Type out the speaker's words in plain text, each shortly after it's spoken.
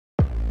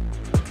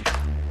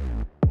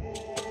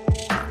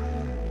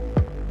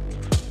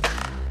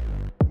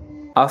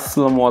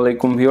আসসালামু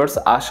আলাইকুম ভিউয়ার্স,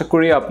 আশা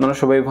করি আপনারা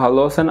সবাই ভালো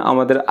আছেন।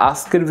 আমাদের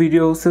আজকের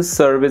ভিডিও হচ্ছে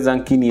সার্ভে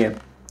জাঙ্কি নিয়ে।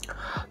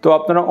 তো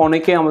আপনারা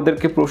অনেকেই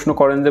আমাদেরকে প্রশ্ন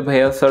করেন যে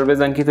ভাইয়া সার্ভে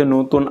জাঙ্কিতে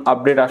নতুন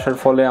আপডেট আসার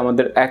ফলে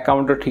আমাদের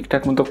অ্যাকাউন্টটা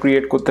ঠিকঠাক মতো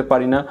ক্রিয়েট করতে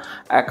পারি না,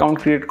 অ্যাকাউন্ট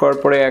ক্রিয়েট করার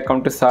পরে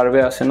অ্যাকাউন্টে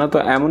সার্ভে আসে না। তো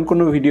এমন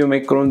কোনো ভিডিও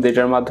মেক করুন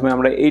যেটার মাধ্যমে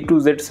আমরা A to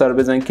Z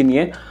survey junky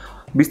নিয়ে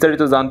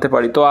বিস্তারিত জানতে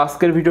পারি। তো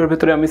আজকের ভিডিওর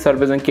ভেতরে আমি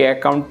সার্ভে জাঙ্কি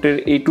অ্যাকাউন্টের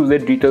A to Z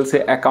ডিটেলসে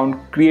অ্যাকাউন্ট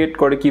ক্রিয়েট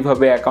করে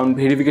কীভাবে, অ্যাকাউন্ট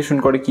ভেরিফিকেশন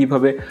করে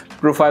কীভাবে,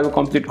 প্রোফাইল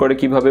কমপ্লিট করে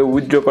কীভাবে,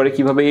 উইথড্র করে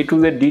কীভাবে, A to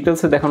Z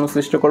ডিটেলসে দেখানোর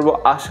চেষ্টা করব।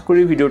 আশা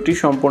করি ভিডিওটি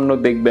সম্পূর্ণ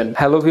দেখবেন।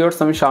 হ্যালো ভিউয়ার্স,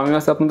 আমি শামিম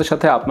আছি আপনাদের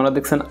সাথে। আপনারা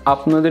দেখছেন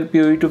আপনাদের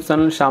প্রিয় YouTube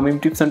channel Shamim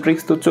tips and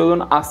tricks. তো চলুন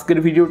আজকের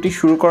ভিডিওটি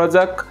শুরু করা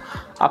যাক।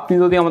 আপনি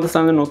যদি আমাদের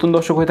চ্যানেলে নতুন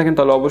দর্শক হয়ে থাকেন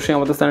তাহলে অবশ্যই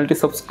আমাদের চ্যানেলটি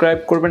সাবস্ক্রাইব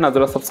করবেন, আর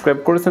যারা সাবস্ক্রাইব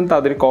করেছেন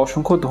তাদেরকে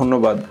অসংখ্য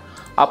ধন্যবাদ।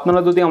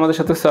 আপনারা যদি আমাদের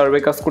সাথে সার্ভে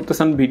কাজ করতে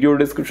চান, ভিডিও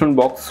ডিসক্রিপশন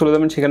বক্স চলে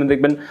যাবেন, সেখানে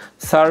দেখবেন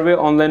সার্ভে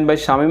অনলাইন বাই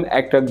শামিম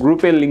একটা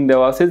গ্রুপের লিঙ্ক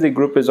দেওয়া আছে, যে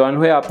গ্রুপে জয়েন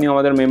হয়ে আপনি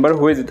আমাদের মেম্বার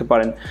হয়ে যেতে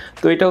পারেন।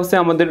 তো এটা হচ্ছে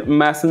আমাদের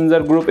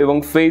মেসেঞ্জার গ্রুপ এবং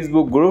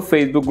ফেসবুক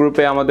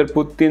গ্রুপে আমাদের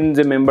প্রতিদিন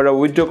যে মেম্বাররা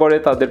উইথড্র করে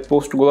তাদের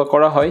পোস্টগুলো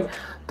করা হয়।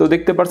 তো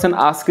দেখতে পাচ্ছেন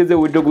আজকে যে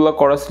উইথড্রগুলো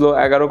করা ছিল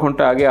 11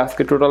 ঘন্টা আগে,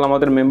 আজকে টোটাল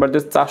আমাদের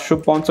মেম্বারদের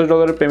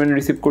 $450 পেমেন্ট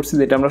রিসিভ করছি,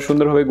 যেটা আমরা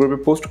সুন্দরভাবে গ্রুপে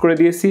পোস্ট করে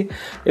দিয়েছি।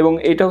 এবং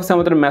এটা হচ্ছে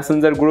আমাদের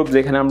মেসেঞ্জার গ্রুপ,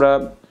 যেখানে আমরা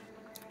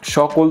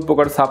সকল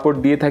প্রকার সাপোর্ট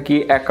দিয়ে থাকি।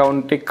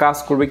 অ্যাকাউন্টে কাজ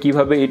করবে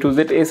কিভাবে A to Z।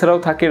 এছাড়াও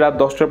থাকে রাত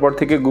 10টার পর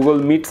থেকে গুগল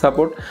মিট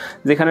সাপোর্ট,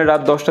 যেখানে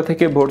রাত 10টা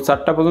থেকে ভোর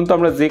 4টা পর্যন্ত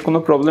আমরা যে কোনো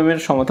প্রবলেমের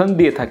সমাধান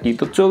দিয়ে থাকি।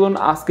 তো চলুন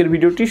আজকের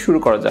ভিডিওটি শুরু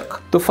করা যাক।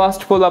 তো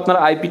ফার্স্ট অফ অল আপনার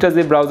আইপিটা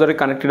যে ব্রাউজারে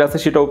কানেক্টেড আছে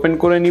সেটা ওপেন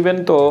করে নেবেন।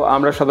 তো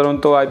আমরা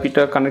সাধারণত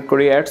আইপিটা কানেক্ট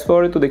করি অ্যাডস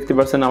পাওয়ারে। তো দেখতে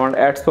পাচ্ছেন আমার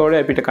অ্যাডস পাওয়ারে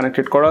আইপিটা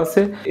কানেক্টেড করা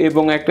আছে,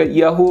 এবং একটা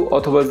ইয়াহু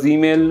অথবা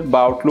জিমেল বা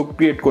আউটলুক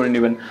ক্রিয়েট করে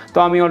নেবেন। তো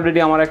আমি অলরেডি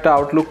আমার একটা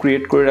আউটলুক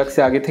ক্রিয়েট করে রাখছি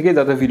আগে থেকে,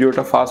 যাতে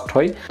ভিডিওটা ফাস্ট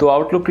হয়। তো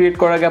আউটলুক ক্রিয়েট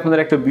করার আগে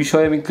আপনাদের একটা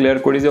বিষয় আমি ক্লিয়ার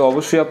করি যে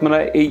অবশ্যই আপনারা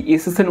এই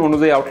SSN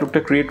অনুযায়ী আউটলুকটা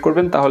ক্রিয়েট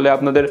করবেন, তাহলে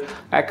আপনাদের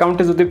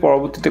অ্যাকাউন্টে যদি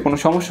পরবর্তীতে কোনো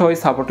সমস্যা হয়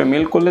সাপোর্টে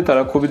মেল করলে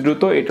তারা খুবই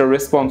দ্রুত এটা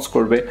রেসপন্স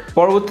করবে।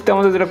 পরবর্তীতে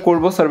আমাদের যেটা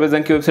করবো, সার্ভে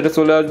জাঙ্কি ওয়েবসাইটে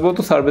চলে আসবো।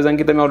 তো সার্ভে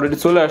জাঙ্কিতে আমি অলরেডি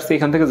চলে আসছি,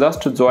 এখান থেকে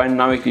জাস্ট জয়েন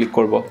নামে ক্লিক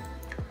করব।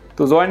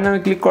 তো জয়েন নামে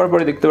ক্লিক করার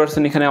পরে দেখতে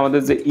পাচ্ছেন এখানে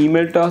আমাদের যে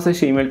ইমেলটা আছে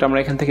সেই ইমেলটা আমরা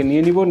এখান থেকে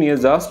নিয়ে নিব, নিয়ে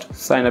জাস্ট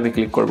সাইন আপে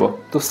ক্লিক করব।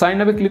 তো সাইন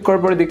আপে ক্লিক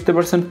করার পরে দেখতে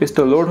পাচ্ছেন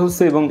পেজটা লোড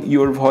হচ্ছে, এবং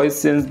your voice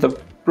change the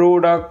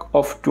product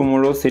of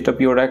tomorrow, set up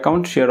your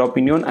account, share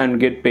opinion and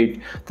get paid.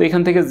 তো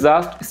এখান থেকে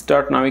জাস্ট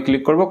স্টার্ট নামে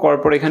ক্লিক করবো। করার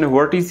পরে এখানে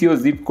what is your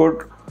zip code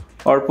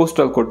R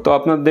postal code. তো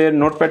আপনাদের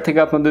নোটপ্যাড থেকে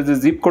আপনাদের যে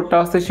জিপ কোডটা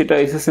আছে সেটা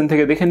SSN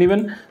থেকে দেখে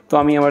নেবেন। তো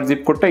আমি আমার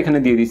জিপ কোডটা এখানে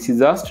দিয়ে দিচ্ছি,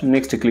 জাস্ট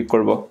নেক্সটে ক্লিক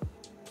করব।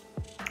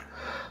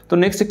 তো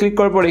নেক্সটে ক্লিক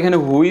করার পর এখানে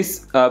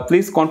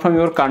প্লিজ কনফার্ম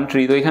ইউর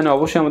কান্ট্রি। তো এখানে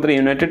অবশ্যই আমাদের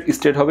ইউনাইটেড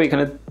স্টেট হবে।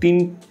 এখানে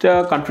 3টা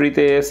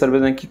কান্ট্রিতে সার্ভে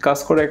জাঙ্কি কাজ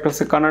করে, একটা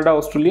হচ্ছে কানাডা,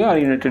 অস্ট্রেলিয়া আর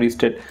ইউনাইটেড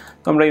স্টেট।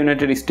 তো আমরা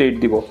ইউনাইটেড স্টেট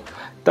দিব।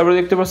 তারপরে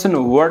দেখতে পাচ্ছেন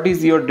what is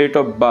your date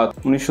of birth,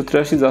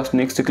 1983, just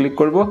নেক্সটে ক্লিক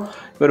করব।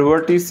 এবার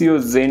what is your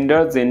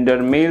gender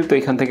mail. তো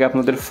এখান থেকে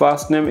আপনাদের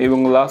ফার্স্ট নেম এবং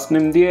লাস্ট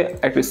নেম দিয়ে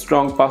একটা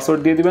স্ট্রং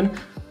পাসওয়ার্ড দিয়ে দিবেন।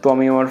 তো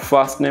আমি আমার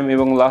ফার্স্ট নেম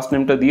এবং লাস্ট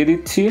নেমটা দিয়ে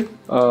দিচ্ছি,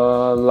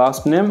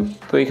 লাস্ট নেম।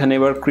 তো এখানে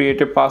এবার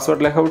ক্রিয়েটে পাসওয়ার্ড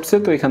লেখা উঠছে,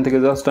 তো এখান থেকে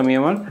জাস্ট আমি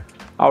আমার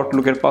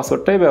আউটলুকের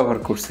পাসওয়ার্ডটাই ব্যবহার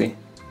করছি।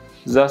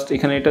 জাস্ট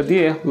এখানে এটা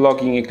দিয়ে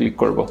লগইনে ক্লিক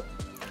করব।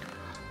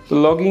 তো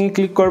লগইনে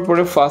ক্লিক করার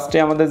পরে ফার্স্টে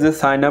আমাদের যে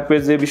সাইন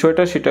আপের যে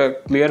বিষয়টা সেটা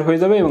ক্লিয়ার হয়ে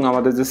যাবে, এবং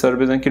আমাদের যে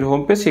সার্ভে জাঙ্কির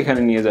হোম পেজ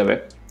সেখানে নিয়ে যাবে।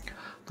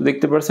 তো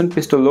দেখতে পাচ্ছেন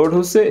পেজটা লোড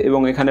হচ্ছে,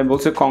 এবং এখানে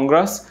বলছে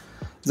কংগ্রাস,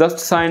 just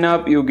sign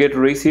up, you get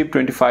receive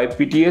 25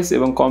 PTS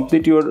এবং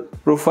complete your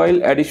profile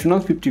additional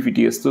 50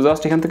 PTS। তো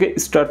জাস্ট এখান থেকে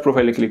স্টার্ট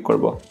প্রোফাইলে ক্লিক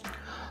করব।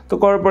 তো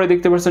করার পরে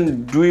দেখতে পাচ্ছেন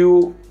do you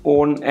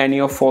on any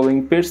of following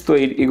pets. তো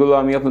এগুলো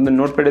আমি আপনাদের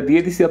নোটপ্যাডে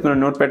দিয়ে দিচ্ছি, আপনারা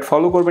নোটপ্যাড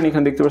ফলো করবেন।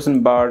 এখানে দেখতে পাচ্ছেন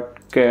বার্ড,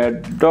 ক্যাট,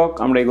 ডগ,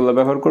 আমরা এগুলো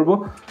ব্যবহার করব।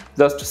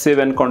 Just save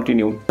and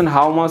continue.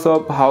 How much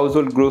of house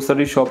hold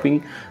grocery shopping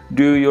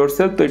do your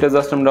self. তো এটা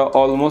জাস্ট আমরা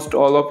অলমোস্ট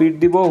অল অফ ইট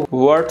দিব।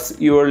 What's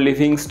your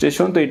living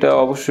station. তো এটা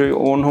অবশ্যই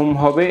ওন হোম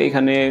হবে।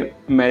 এখানে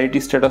ম্যারিড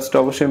স্ট্যাটাসটা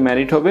অবশ্যই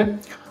ম্যারিড হবে।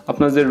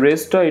 আপনার যে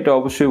রেসটা এটা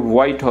অবশ্যই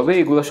হোয়াইট হবে।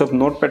 এগুলো সব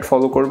নোটপ্যাড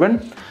ফলো করবেন।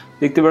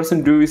 দেখতে পাচ্ছেন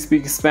ডু ইউ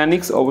স্পিক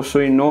স্প্যানিশ,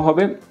 অবশ্যই নো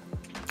হবে।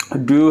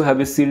 Do you have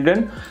a children.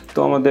 তো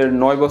আমাদের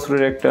 9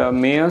 বছরের একটা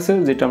মেয়ে আছে,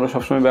 যেটা আমরা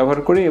সবসময় ব্যবহার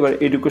করি। এবার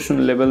এডুকেশন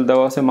লেভেল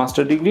দেওয়া আছে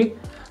মাস্টার ডিগ্রি।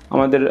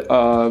 আমাদের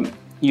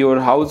your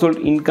house hold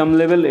income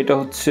level, এটা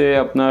হচ্ছে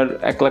আপনার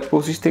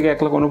 $1,25,000 থেকে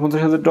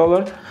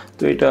 $1,49,000।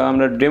 তো এটা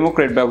আমরা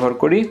ডেমোক্রেট ব্যবহার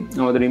করি।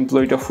 আমাদের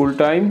এমপ্লয়িটা ফুল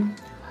টাইম।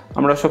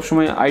 আমরা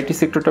সবসময় আইটি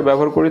সেক্টরটা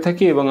ব্যবহার করে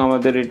থাকি, এবং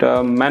আমাদের এটা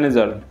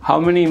manager. How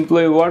many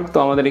employee work. তো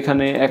আমাদের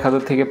এখানে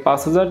 1000 থেকে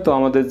 5000। তো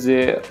আমাদের যে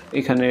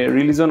এখানে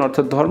রিলিজন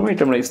অর্থাৎ ধর্ম,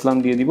 এটা আমরা ইসলাম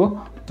দিয়ে দিব।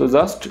 তো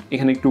জাস্ট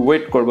এখানে একটু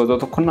ওয়েট করবো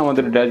যতক্ষণ না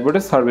আমাদের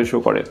ড্যাশবোর্ডে সার্ভে শো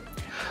করে।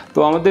 তো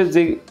আমাদের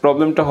যে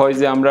প্রবলেমটা হয়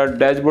যে আমরা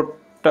ড্যাশবোর্ডটা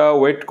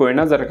ওয়েট করি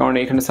না, যার কারণে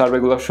এখানে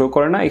সার্ভেগুলো শো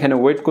করে না। এখানে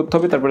ওয়েট করতে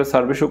হবে, তারপরে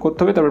সার্ভে শো করতে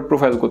হবে, তারপরে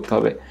প্রোফাইল করতে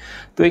হবে।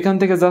 তো এখান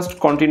থেকে জাস্ট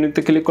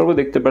কন্টিনিউতে ক্লিক করবো।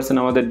 দেখতে পাচ্ছেন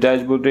আমাদের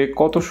ড্যাশবোর্ডে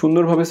কত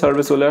সুন্দরভাবে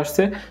সার্ভে চলে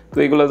আসছে। তো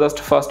এগুলো জাস্ট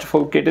ফার্স্ট অফ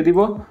অল কেটে দিব।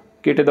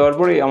 কেটে দেওয়ার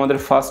পরে আমাদের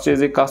ফার্স্টে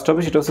যে কাজটা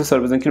হবে সেটা হচ্ছে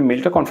সার্ভে জাঙ্কির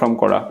মেলটা কনফার্ম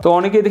করা। তো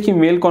অনেকেই দেখি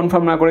মেল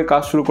কনফার্ম না করে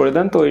কাজ শুরু করে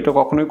দেন। তো এটা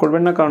কখনোই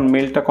করবেন না, কারণ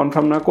মেলটা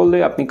কনফার্ম না করলে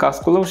আপনি কাজ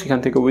করলেও সেখান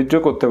থেকে উইথড্র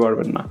করতে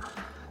পারবেন না।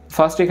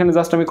 ফার্স্ট এখানে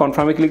জাস্ট আমি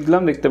কনফার্মে ক্লিক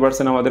দিলাম, দেখতে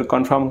পাচ্ছেন আমাদের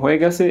কনফার্ম হয়ে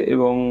গেছে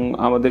এবং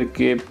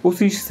আমাদেরকে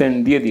 25 সেন্ট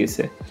দিয়ে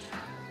দিয়েছে।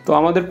 তো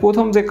আমাদের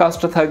প্রথম যে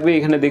কাজটা থাকবে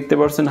এখানে দেখতে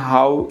পাচ্ছেন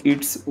হাউ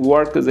ইটস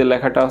ওয়ার্ক যে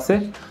লেখাটা আছে।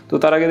 তো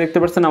তার আগে দেখতে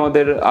পাচ্ছেন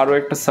আমাদের আরও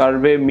একটা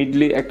সার্ভে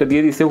মিডলি একটা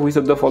দিয়ে দিয়েছে, which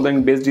of the following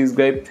best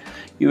describe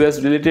US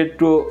related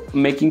to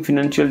making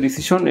financial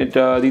decision,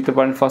 এটা দিতে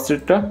পারেন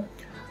ফার্স্টেরটা।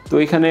 তো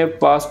এখানে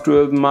পাস্ট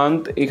 12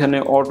 মান্থ, এখানে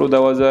অটো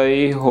দেওয়া যায়,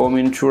 হোম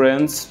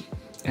ইন্স্যুরেন্স,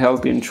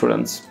 হেলথ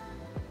ইন্স্যুরেন্স।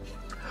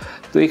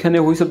 তো এখানে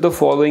which of the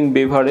following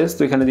beverage,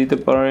 তো এখানে দিতে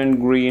পারেন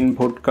green,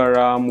 vodka,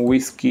 Ram,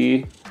 whisky,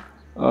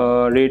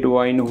 red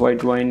wine,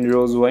 white wine,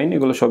 রোজ ওয়াইন,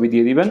 এগুলো সবই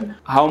দিয়ে দিবেন।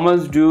 How much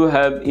do you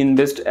have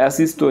invest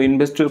অ্যাসিস, তো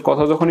ইনভেস্টের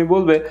কথা যখনই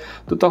বলবে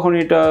তো তখন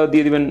এটা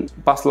দিয়ে দিবেন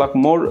 5 লাখ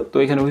মোর। তো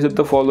এখানে which of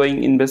the following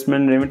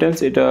investment remittance,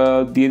 এটা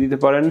দিয়ে দিতে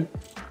পারেন,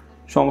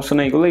 সমস্যা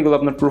নেই। এগুলো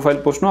আপনার প্রোফাইল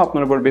প্রশ্ন,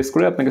 আপনার উপর বেস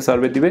করে আপনাকে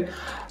সার্ভে দিবে।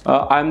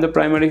 I am the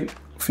primary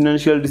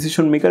financial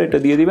decision maker, এটা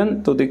দিয়ে দিবেন।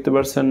 তো দেখতে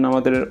পাচ্ছেন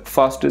আমাদের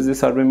ফার্স্টে যে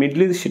সার্ভে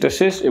মিডলি সেটা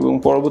শেষ এবং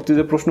পরবর্তী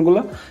যে প্রশ্নগুলো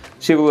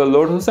সেগুলো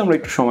লোড হচ্ছে, আমরা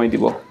একটু সময়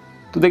দিব।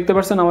 তো দেখতে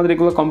পাচ্ছেন আমাদের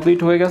এগুলো কমপ্লিট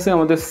হয়ে গেছে,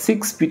 আমাদের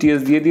 6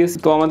 PTS দিয়ে দিয়েছে।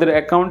 তো আমাদের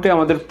অ্যাকাউন্টে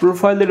আমাদের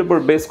প্রোফাইলের উপর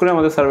বেস করে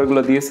আমাদের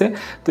সার্ভেগুলো দিয়েছে।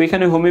 তো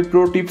এখানে হোমে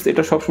প্রো টিপস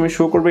এটা সবসময়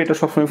শো করবে, এটা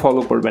সবসময়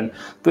ফলো করবেন।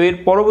 তো এর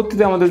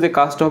পরবর্তীতে আমাদের যে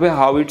কাজটা হবে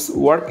হাউ ইটস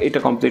ওয়ার্ক, এটা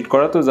কমপ্লিট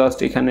করা। তো জাস্ট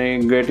এখানে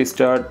get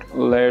start,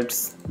 let's,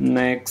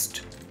 next,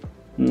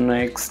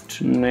 next,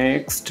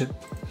 next.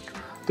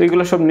 তো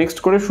এগুলো সব নেক্সট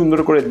করে সুন্দর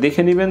করে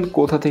দেখে নেবেন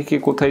কোথা থেকে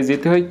কোথায়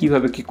যেতে হয়,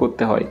 কিভাবে কি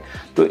করতে হয়।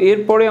 তো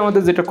এরপরে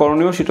আমাদের যেটা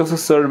করণীয় সেটা হচ্ছে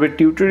সার্ভে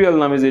টিউটোরিয়াল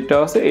নামে যেটা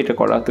আছে এটা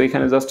করা। তো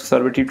এখানে জাস্ট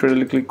সার্ভে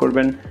টিউটোরিয়ালে ক্লিক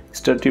করবেন,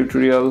 স্টার্ট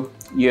টিউটোরিয়াল,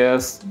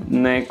 ইয়েস,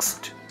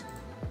 নেক্সট,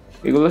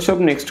 এগুলো সব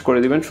নেক্সট করে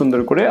দিবেন সুন্দর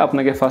করে।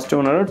 আপনাকে ফার্স্টে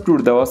ওনারা ট্যুর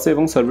দেওয়া আছে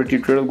এবং সার্ভে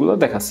টিউটোরিয়ালগুলো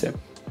দেখাচ্ছে।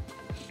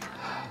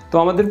 তো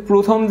আমাদের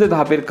প্রথম যে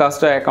ধাপের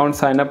কাজটা অ্যাকাউন্ট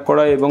সাইন আপ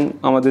করা এবং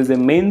আমাদের যে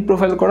মেইন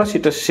প্রোফাইল করা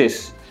সেটা শেষ।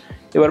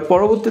 এবার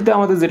পরবর্তীতে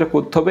আমাদের যেটা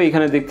করতে হবে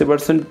এখানে দেখতে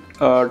পাচ্ছেন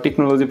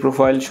technology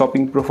profile,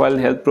 shopping profile,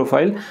 health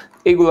profile,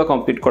 এগুলো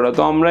কমপ্লিট করা।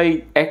 তো আমরা এই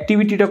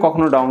অ্যাক্টিভিটিটা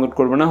কখনো ডাউনলোড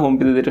করবো না, হোম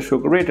পেজে যেটা শো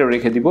করবে এটা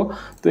রেখে দিব।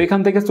 তো এখান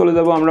থেকে চলে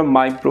যাব আমরা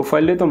মাই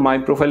প্রোফাইলে। তো মাই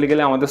প্রোফাইলে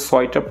গেলে আমাদের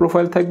 6টা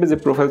প্রোফাইল থাকবে, যে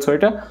প্রোফাইল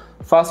 6টা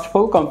ফার্স্ট অফ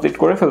অল কমপ্লিট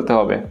করে ফেলতে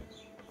হবে।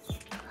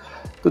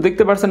 তো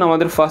দেখতে পাচ্ছেন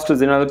আমাদের ফার্স্ট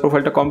জেনারেল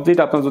প্রোফাইলটা কমপ্লিট।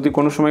 আপনার যদি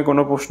কোনো সময়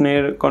কোনো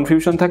প্রশ্নের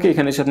কনফিউশন থাকে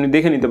এখানে এসে আপনি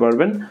দেখে নিতে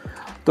পারবেন।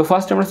 তো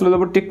ফার্স্ট আমরা চলে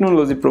যাবো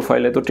টেকনোলজি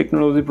প্রোফাইলে। তো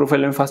টেকনোলজি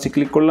প্রোফাইলে আমি ফার্স্টে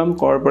ক্লিক করলাম,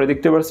 করার পরে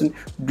দেখতে পাচ্ছেন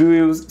ডু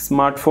ইউজ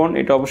স্মার্টফোন,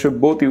 এটা অবশ্যই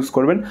বোথ ইউজ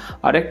করবেন।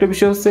 আর একটা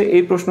বিষয় হচ্ছে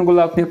এই প্রশ্নগুলো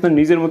আপনি আপনার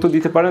নিজের মতো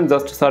দিতে পারেন,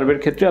 জাস্ট সার্ভের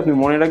ক্ষেত্রে আপনি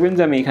মনে রাখবেন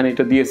যে আমি এখানে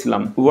এটা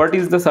দিয়েছিলাম। What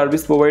is the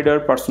service provider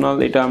personal,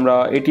 এটা আমরা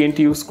AT&T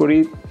ইউজ করি।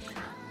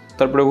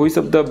 তারপরে which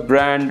of the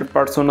brand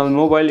personal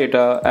mobile,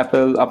 এটা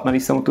অ্যাপেল, আপনার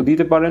ইচ্ছা মতো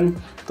দিতে পারেন।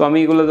 তো আমি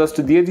এগুলো জাস্ট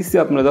দিয়ে দিচ্ছি,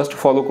 আপনারা জাস্ট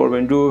ফলো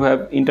করবেন। Do have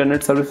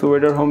internet service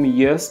provider home,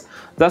 yes,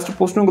 just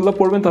প্রশ্নগুলো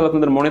পড়বেন তাহলে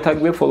আপনাদের মনে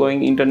থাকবে। Following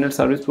internet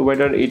service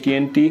provider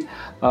AT&T,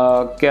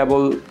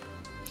 কেবল,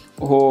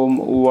 হোম,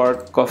 ওয়ার্ক,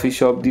 কফি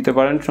শপ দিতে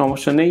পারেন,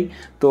 সমস্যা নেই।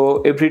 তো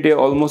এভরিডে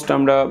অলমোস্ট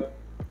আমরা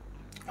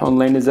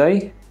অনলাইনে যাই।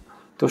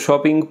 তো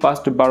শপিং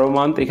পাস্ট 12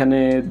 মান্থ, এখানে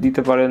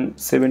দিতে পারেন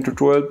 7 to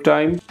 12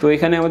 টাইম। তো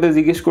এখানে আমাদের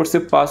জিজ্ঞেস করছে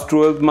পাস্ট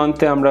 12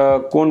 মান্থে আমরা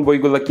কোন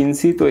বইগুলো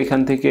কিনছি, তো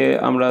এখান থেকে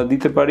আমরা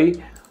দিতে পারি,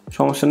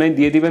 সমস্যা নেই,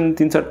 দিয়ে দিবেন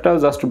 3-4টা,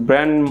 জাস্ট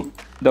ব্র্যান্ড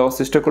দেওয়ার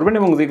চেষ্টা করবেন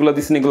এবং যেগুলো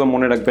দিচ্ছেন এগুলো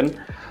মনে রাখবেন।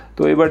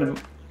 তো এবার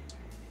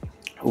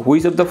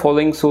which of the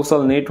following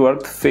social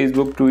network,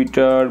 Facebook,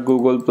 Twitter,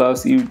 Google plus,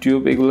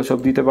 YouTube, এগুলো সব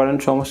দিতে পারেন,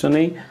 সমস্যা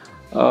নেই।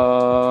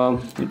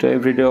 এটা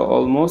এভরিডে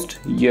অলমোস্ট,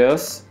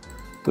 ইয়েস।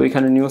 তো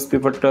এখানে নিউজ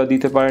পেপারটা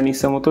দিতে পারেন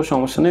ইচ্ছা মতো,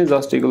 সমস্যা নেই,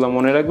 জাস্ট এগুলো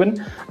মনে রাখবেন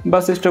বা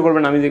চেষ্টা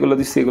করবেন আমি যেগুলো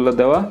দিচ্ছি এগুলো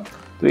দেওয়া।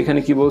 তো এখানে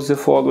কি বলছে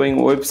ফলোয়িং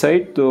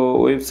ওয়েবসাইট, তো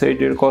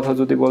ওয়েবসাইটের কথা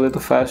যদি বলে তো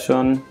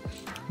fashion,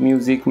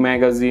 music,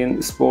 magazine,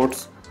 sports,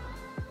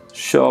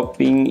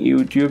 shopping,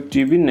 YouTube,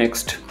 TV,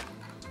 next.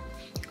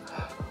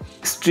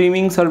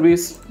 Streaming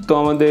service, তো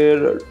আমাদের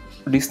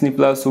Disney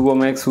plus, সুগো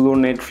max, Hulu,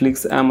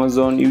 Netflix,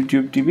 Amazon,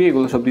 YouTube TV,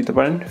 এগুলো সব দিতে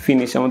পারেন,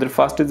 ফিনিশ। আমাদের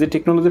ফার্স্টে যে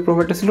টেকনোলজি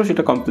প্রোফাইলটা ছিল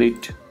সেটা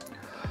কমপ্লিট।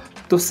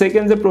 তো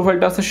সেকেন্ড যে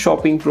প্রোফাইলটা আছে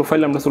শপিং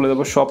প্রোফাইল, আমরা চলে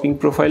যাবো শপিং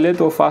প্রোফাইলে।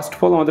 তো ফার্স্ট অফ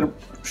অল আমাদের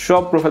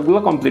সব প্রোফাইলগুলো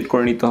কমপ্লিট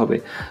করে নিতে হবে।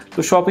 তো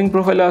শপিং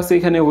প্রোফাইলে আছে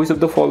এখানে which of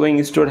the following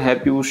store have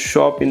you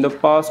shop in the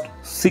past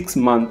 6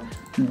 month,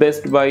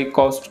 best by,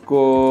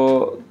 Costco,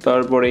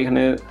 তারপরে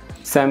এখানে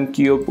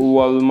স্যামকিউব,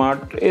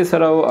 ওয়ালমার্ট,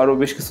 এছাড়াও আরও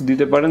বেশ কিছু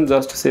দিতে পারেন,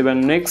 জাস্ট 7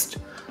 নেক্সট।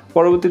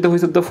 পরবর্তীতে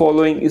which of the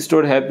following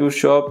store have you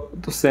shop,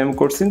 তো সেম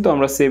করছেন। তো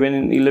আমরা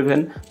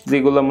 7-11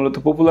 যেগুলো মূলত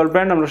পপুলার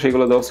ব্র্যান্ড আমরা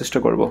সেগুলো দেওয়ার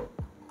চেষ্টা করবো।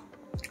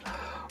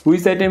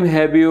 Which item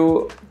have you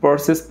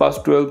purchase past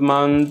 12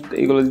 month,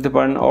 এগুলো দিতে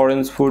পারেন,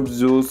 orange food,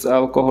 juice,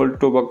 alcohol,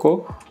 tobacco,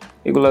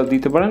 এগুলো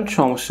দিতে পারেন,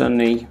 সমস্যা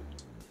নেই,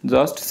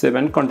 just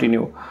 7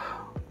 continue.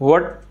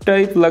 What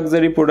type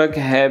luxury product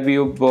have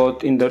you bot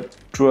in the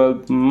 12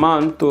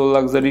 month, তো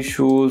লাক্সারি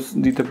শুজ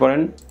দিতে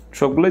পারেন,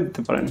 সবগুলোই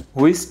দিতে পারেন।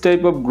 Which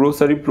type of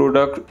grocery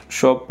product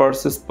shop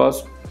purchase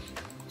past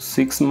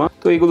 6 month,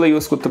 তো এগুলো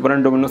ইউজ করতে পারেন,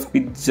 Domino's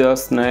pizza,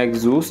 snack,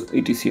 juice,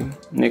 etc.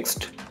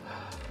 Next.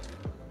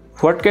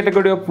 What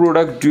category of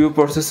product do you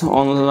purchase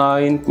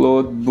online,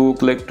 cloth, book,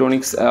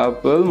 electronics,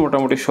 Apple,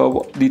 মোটামুটি সব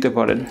দিতে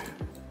পারেন।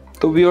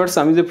 তো ভিউয়ার্স,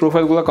 আমি যে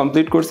প্রোফাইলগুলো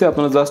কমপ্লিট করছি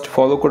আপনারা জাস্ট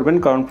ফলো করবেন,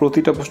 কারণ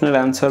প্রতিটা প্রশ্নের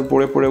অ্যান্সার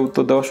পড়ে পড়ে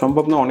উত্তর দেওয়া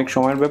সম্ভব না, অনেক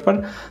সময়ের ব্যাপার।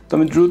 তো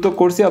আমি দ্রুত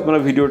করছি, আপনারা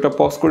ভিডিওটা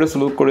পজ করে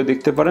স্লো করে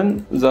দেখতে পারেন।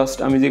 জাস্ট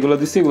আমি যেগুলো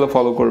দিচ্ছি এগুলো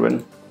ফলো করবেন,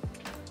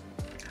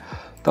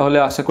 তাহলে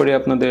আশা করি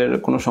আপনাদের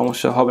কোনো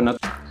সমস্যা হবে না।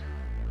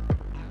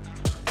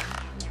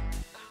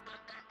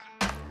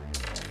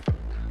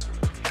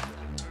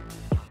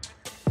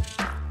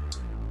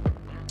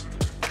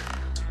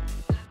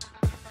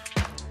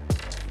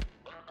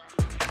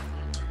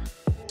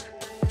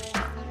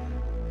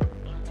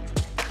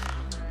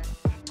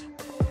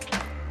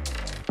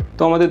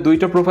 তো আমাদের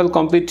 2টা প্রোফাইল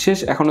কমপ্লিট শেষ,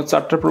 এখনও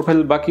 4টা প্রোফাইল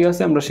বাকি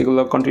আছে, আমরা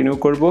সেগুলো কন্টিনিউ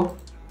করব।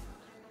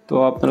 তো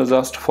আপনারা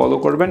জাস্ট ফলো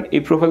করবেন,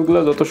 এই প্রোফাইলগুলো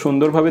যত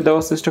সুন্দরভাবে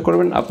দেওয়ার চেষ্টা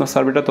করবেন আপনার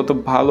সার্ভেটা তত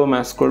ভালো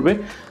ম্যাচ করবে।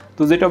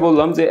 তো যেটা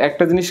বললাম যে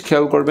একটা জিনিস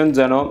খেয়াল করবেন,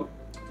 যেন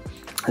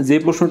যে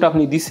প্রশ্নটা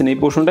আপনি দিচ্ছেন এই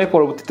প্রশ্নটাই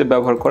পরবর্তীতে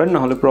ব্যবহার করেন, না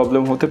হলে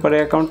প্রবলেম হতে পারে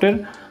অ্যাকাউন্টের।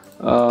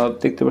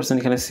 দেখতে পাচ্ছেন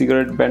এখানে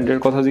সিগারেট ব্যান্ডের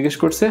কথা জিজ্ঞেস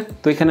করছে,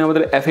 তো এখানে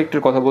আমাদের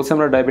এফেক্টের কথা বলছে।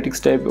 আমরা ডায়াবেটিক্স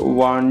টাইপ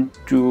 1,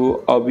 2,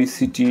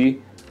 অবিসিটি,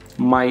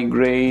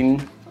 মাইগ্রেইন,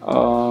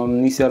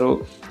 নিচে আরও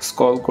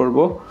স্ক্রল করব।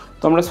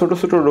 তো আমরা ছোটো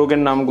ছোটো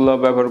রোগের নামগুলো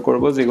ব্যবহার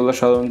করব যেগুলো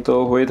সাধারণত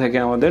হয়ে থাকে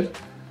আমাদের।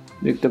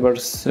 দেখতে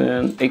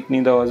পাচ্ছেন একনি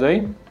দেওয়া যায়,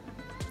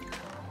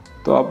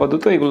 তো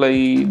আপাতত এগুলাই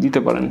দিতে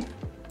পারেন,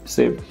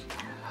 সেভ।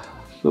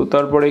 তো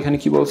তারপরে এখানে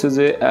কি বলছে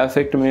যে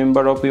affect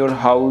member of your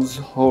house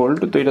hold,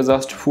 তো এটা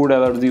জাস্ট ফুড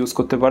অ্যালার্জি ইউজ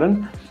করতে পারেন।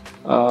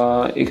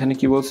 এখানে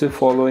কি বলছে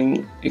ফলোয়িং,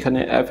 এখানে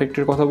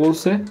অ্যাফেক্টের কথা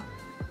বলছে,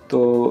 তো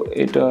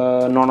এটা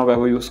নন অফ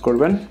অ্যাভো ইউজ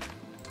করবেন।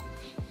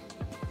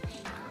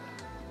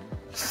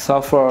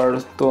 সাফার,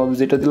 তো আমি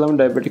যেটা দিলাম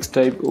diabetics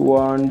type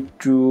 1,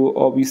 2,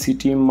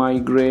 obesity,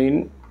 migraine,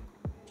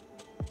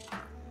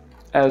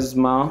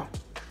 asthma,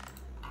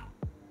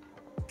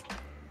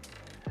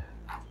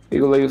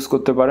 এগুলো ইউজ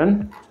করতে পারেন।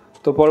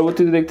 তো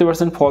পরবর্তীতে দেখতে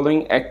পাচ্ছেন following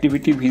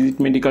activity visit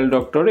medical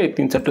doctor, এই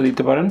 3-4টা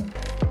দিতে পারেন।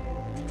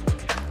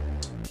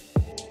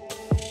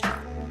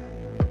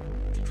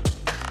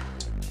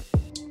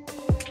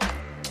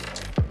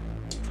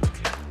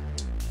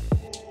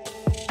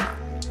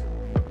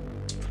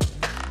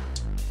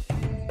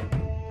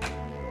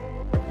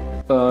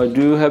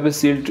 Do you have a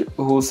child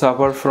who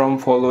suffer from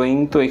following,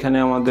 তো এখানে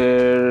আমাদের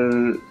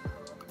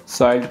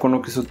চাইল্ড কোনো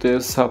কিছুতে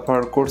সাফার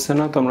করছে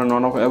না, তো আমরা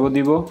নন অফ অ্যাভো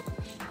দিব।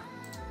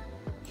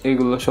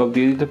 এইগুলো সব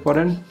দিয়ে দিতে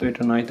পারেন, তো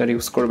এটা নাই তার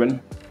ইউজ করবেন।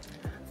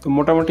 তো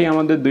মোটামুটি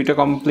আমাদের 2টা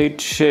কমপ্লিট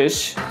শেষ।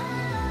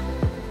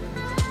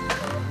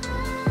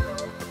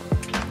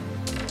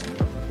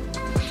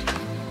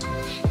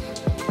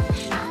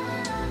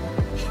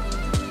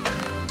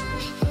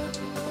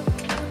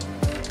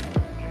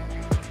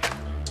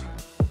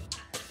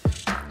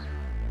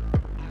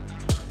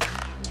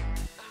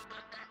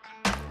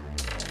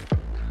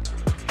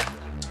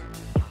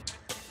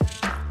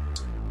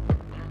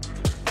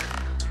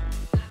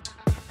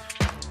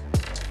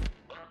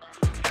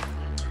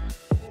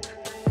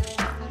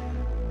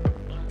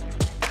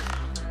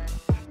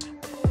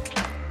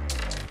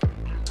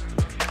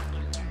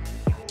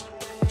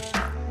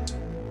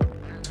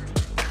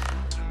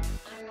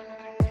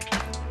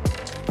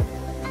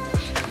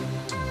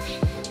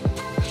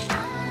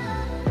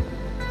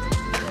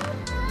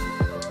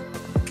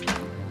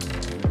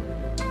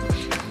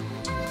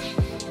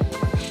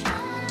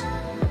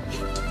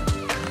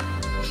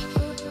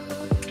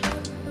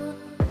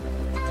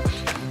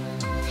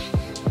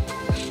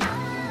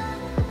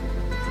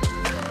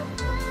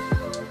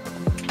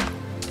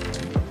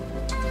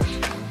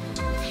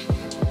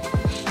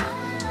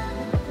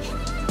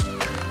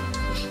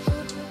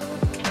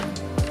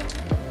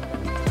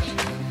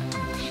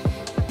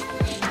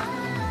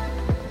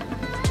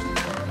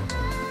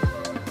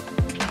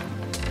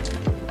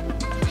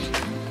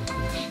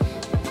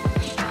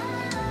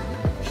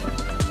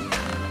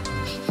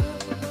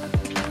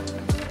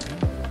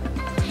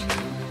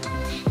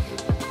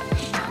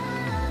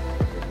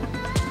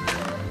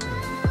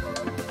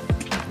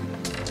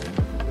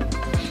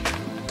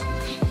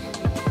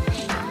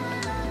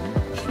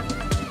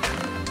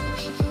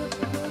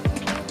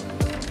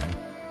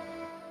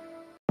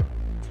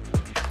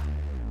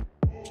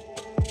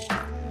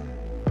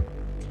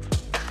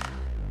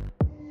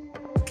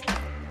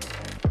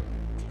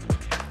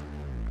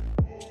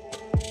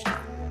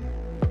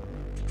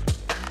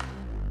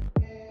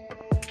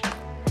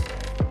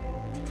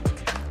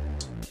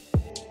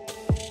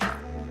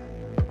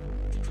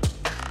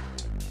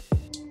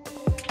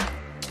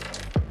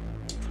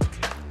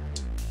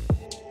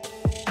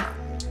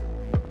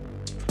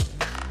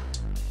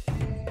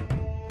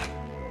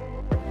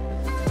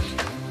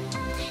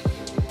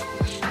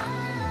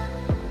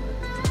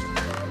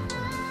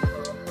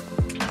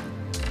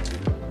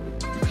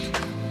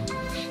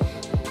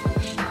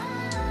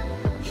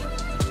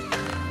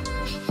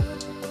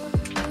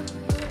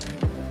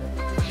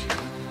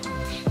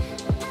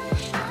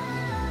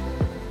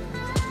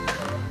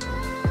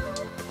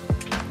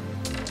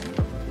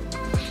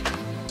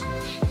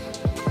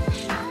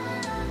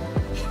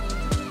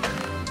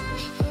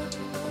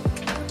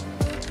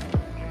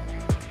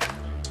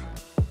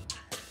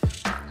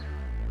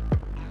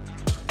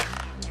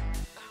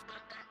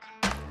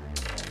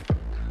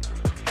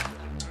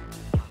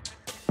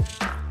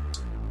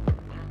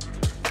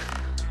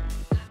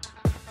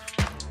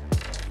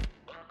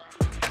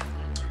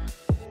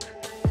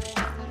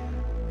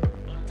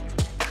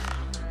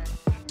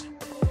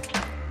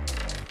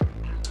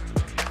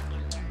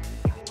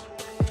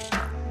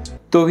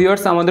 তো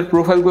ভিউয়ার্স আমাদের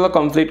প্রোফাইলগুলো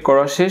কমপ্লিট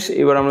করা শেষ।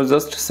 এবার আমরা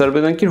জাস্ট সার্ভে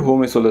জাঙ্কির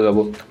হোমে চলে যাব।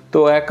 তো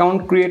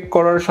অ্যাকাউন্ট ক্রিয়েট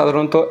করার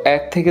সাধারণত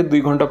 1 থেকে 2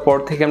 ঘন্টা পর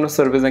থেকে আমরা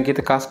সার্ভে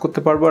জাঙ্কিতে কাজ করতে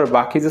পারবো। আর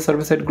বাকি যে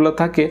সার্ভে সাইটগুলো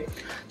থাকে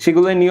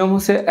সেগুলোর নিয়ম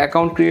হচ্ছে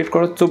অ্যাকাউন্ট ক্রিয়েট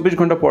করার 24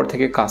 ঘন্টা পর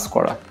থেকে কাজ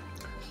করা।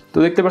 তো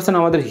দেখতে পাচ্ছেন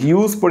আমাদের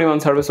হিউজ পরিমাণ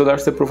সার্ভে চলে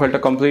আসছে প্রোফাইলটা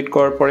কমপ্লিট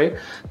করার পরে।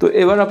 তো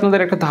এবার আপনাদের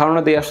একটা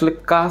ধারণা দেয় আসলে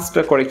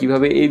কাজটা করে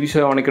কিভাবে, এই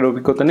বিষয়ে অনেকের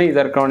অভিজ্ঞতা নেই,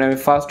 যার কারণে আমি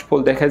ফার্স্ট অফ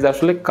অল দেখাই যে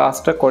আসলে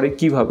কাজটা করে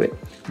কিভাবে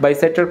বা এই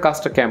সাইটটার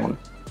কাজটা কেমন।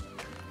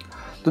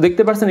 তো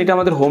দেখতে পাচ্ছেন এটা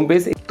আমাদের হোম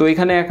পেজ। তো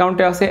এখানে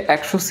অ্যাকাউন্টে আছে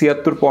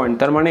 176 পয়েন্ট,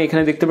 তার মানে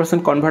এখানে দেখতে পাচ্ছেন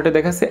কনভার্টে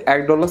দেখাচ্ছে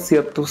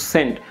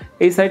 $1.76।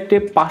 এই সাইটে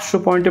 500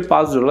 পয়েন্টে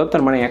 $5,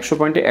 তার মানে 100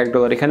 পয়েন্টে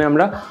 $1। এখানে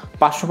আমরা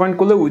 500 পয়েন্ট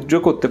করলে উইথড্র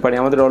করতে পারি।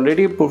 আমাদের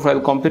অলরেডি প্রোফাইল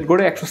কমপ্লিট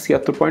করে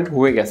 176 পয়েন্ট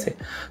হয়ে গেছে।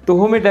 তো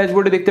হোমে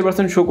ড্যাশবোর্ডে দেখতে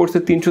পাচ্ছেন শো করছে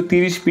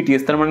 330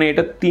 PTS, তার মানে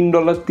এটা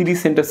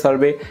 $3.30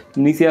 সার্ভে।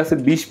 নিচে আছে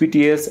 20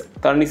 PTS,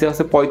 তার নিচে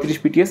আছে 35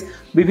 PTS,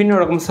 বিভিন্ন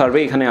রকম সার্ভে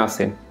এখানে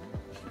আছে।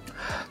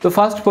 তো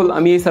ফার্স্ট অফ অল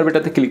আমি এই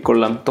সার্ভেটাতে ক্লিক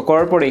করলাম। তো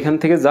করার পরে এখান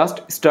থেকে জাস্ট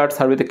স্টার্ট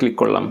সার্ভেতে ক্লিক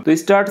করলাম। তো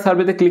স্টার্ট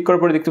সার্ভেতে ক্লিক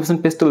করার পরে দেখতে পাচ্ছেন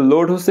পেজটা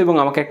লোড হচ্ছে এবং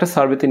আমাকে একটা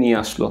সার্ভেতে নিয়ে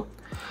আসলো।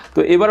 তো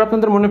এবার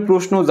আপনাদের মনে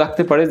প্রশ্ন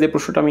জাগতে পারে, যে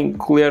প্রশ্নটা আমি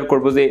ক্লিয়ার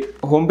করব, যে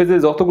হোম পেজে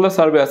যতগুলো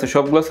সার্ভে আছে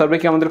সবগুলো সার্ভে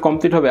কি আমাদের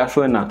কমপ্লিট হবে?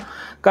 আসলে না,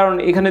 কারণ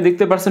এখানে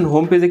দেখতে পাচ্ছেন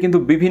হোম পেজে কিন্তু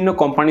বিভিন্ন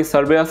কোম্পানির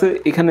সার্ভে আছে।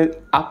 এখানে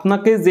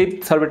আপনাকে যে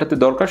সার্ভেটাতে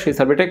দরকার সেই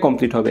সার্ভেটাই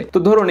কমপ্লিট হবে। তো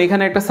ধরুন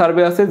এখানে একটা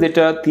সার্ভে আছে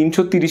যেটা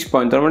 330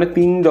 পয়েন্ট, তার মানে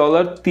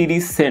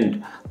 $3.30।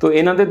 তো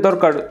এনাদের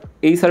দরকার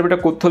এই সার্ভেটা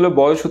করতে হলে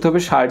বয়স হতে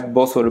হবে 60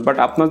 বছর, বাট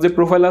আপনার যে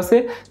প্রোফাইল আছে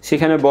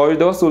সেখানে বয়স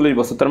দেওয়া 40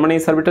 বছর, তার মানে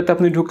এই সার্ভেটাতে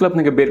আপনি ঢুকলে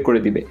আপনাকে বের করে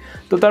দিবে।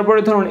 তো তারপরে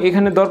ধরুন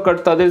এখানে দরকার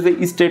তাদের যে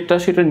স্টেটটা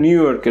সেটা নিউ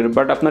ইয়র্কের,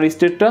 বাট আপনার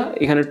স্টেটটা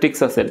এখানে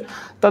টেক্সাসের।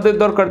 তাদের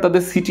দরকার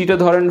তাদের সিটিটা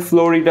ধরেন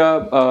ফ্লোরিডা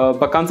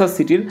বা কানসাস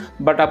সিটির,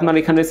 বাট আপনার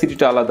এখানে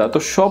সিটিটা আলাদা। তো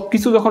সব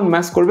কিছু যখন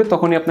ম্যাচ করবে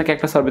তখনই আপনাকে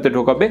একটা সার্ভেতে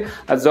ঢোকাবে,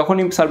 আর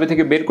যখনই সার্ভে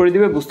থেকে বের করে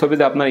দিবে বুঝতে হবে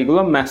যে আপনার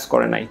এগুলো ম্যাচ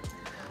করে নাই।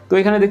 তো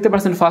এখানে দেখতে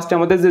পাচ্ছেন ফার্স্টে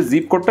আমাদের যে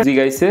জিপ কোডটা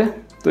জিগাইছে।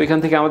 তো এখান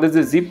থেকে আমাদের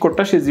যে জিপ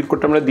কোডটা সেই জিপ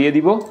কোডটা আমরা দিয়ে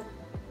দিব।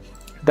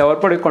 দেওয়ার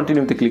পরে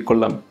কন্টিনিউতে ক্লিক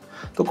করলাম।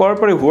 তো করার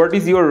পরে হোয়াট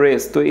ইজ ইউর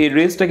রেস, তো এই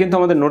রেসটা কিন্তু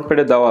আমাদের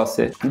নোটপ্যাডে দেওয়া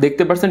আছে।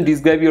 দেখতে পাচ্ছেন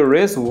ডিসক্রাইব ইউর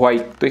রেস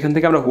হোয়াইট, তো এখান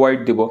থেকে আমরা হোয়াইট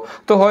দিব।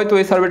 তো হয়তো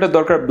এই সার্ভেটার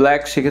দরকার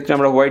ব্ল্যাক, সেক্ষেত্রে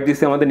আমরা হোয়াইট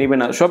দিচ্ছি, আমাদের নেবে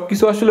না। সব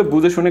কিছু আসলে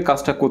বুঝে শুনে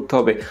কাজটা করতে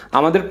হবে।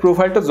 আমাদের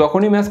প্রোফাইলটা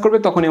যখনই ম্যাচ করবে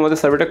তখনই আমাদের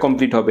সার্ভেটা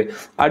কমপ্লিট হবে।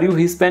 আর ইউ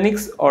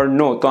হিসপ্যানিক্স অর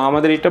নো, তো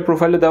আমাদের এটা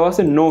প্রোফাইলে দেওয়া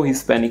আছে নো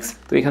হিসপ্যানিক্স,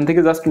 তো এখান থেকে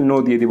জাস্ট নো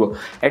দিয়ে দিব।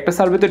 একটা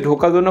সার্ভেতে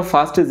ঢোকার জন্য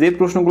ফার্স্টে যে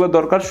প্রশ্নগুলো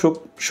দরকার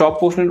সব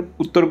প্রশ্নের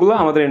উত্তরগুলো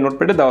আমাদের এই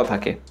নোটপ্যাডে দেওয়া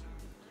থাকে।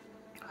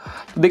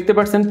 দেখতে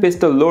পাচ্ছেন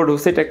পেজটা লোড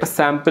হচ্ছে, এটা একটা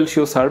স্যাম্পল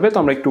শিও সার্ভে, তো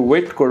আমরা একটু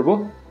ওয়েট করব।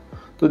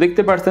 তো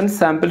দেখতে পাচ্ছেন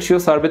স্যাম্পল শিও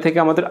সার্ভে থেকে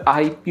আমাদের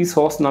আইপি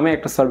সস নামে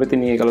একটা সার্ভেতে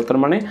নিয়ে গেল, তার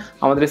মানে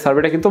আমাদের এই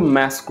সার্ভেটা কিন্তু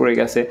ম্যাচ করে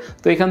গেছে।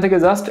 তো এখান থেকে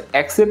just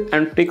accept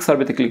and take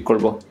সার্ভেতে click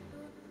করব।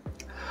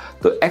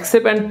 তো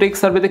অ্যাকসেপ্ট অ্যান্ড টেক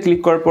সার্ভেতে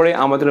ক্লিক করার পরে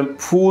আমাদের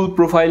ফুল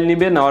প্রোফাইল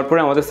নিবে, নেওয়ার পরে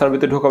আমাদের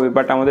সার্ভেতে ঢোকাবে,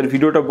 বাট আমাদের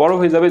ভিডিওটা বড়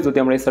হয়ে যাবে যদি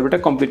আমরা এই সার্ভেটা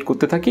কমপ্লিট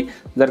করতে থাকি,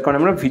 যার কারণে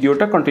আমরা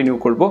ভিডিওটা কন্টিনিউ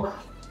করব।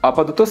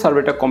 আপাতত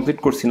সার্ভেটা কমপ্লিট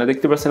করছি না।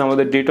 দেখতে পাচ্ছেন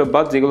আমাদের ডেট অফ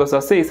বার্থ যেগুলো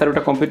আছে, এই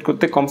সার্ভেটা কমপ্লিট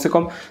করতে কমসে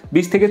কম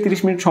 20 থেকে 30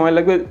 মিনিট সময়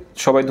লাগবে।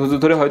 সবাই ধৈর্য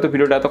ধরে হয়তো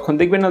ভিডিওটা এতক্ষণ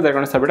দেখবেন না, যার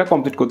কারণে সার্ভেটা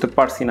কমপ্লিট করতে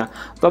পারছি না।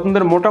 তো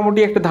আপনাদের মোটামুটি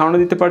একটা ধারণা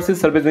দিতে পারছি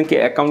সার্ভে ব্যাংকে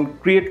অ্যাকাউন্ট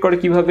ক্রিয়েট করে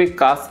কিভাবে,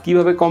 কাজ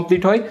কিভাবে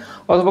কমপ্লিট হয়,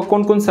 অথবা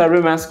কোন কোন সার্ভে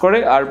ম্যাচ করে,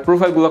 আর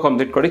প্রোফাইলগুলো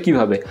কমপ্লিট করে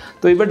কিভাবে।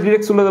 তো এবার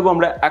ডিরেক্ট চলে যাবো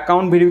আমরা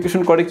অ্যাকাউন্ট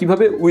ভেরিফিকেশন করে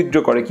কিভাবে, উইথড্র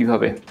করে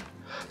কিভাবে।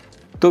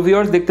 তো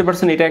ভিউয়ার্স দেখতে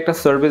পাচ্ছেন এটা একটা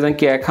সার্ভে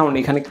জাঙ্কি অ্যাকাউন্ট,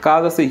 এখানে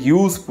কাজ আছে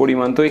হিউজ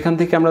পরিমাণ। তো এখান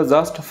থেকে আমরা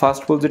জাস্ট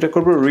ফার্স্ট অফ অল যেটা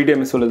করবো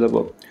রিডেমে চলে যাব।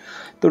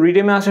 তো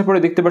রিডেমে আসার পরে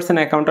দেখতে পাচ্ছেন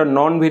অ্যাকাউন্টটা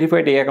নন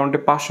ভেরিফাইড, এই অ্যাকাউন্টে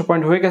 500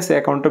 পয়েন্ট হয়ে গেছে,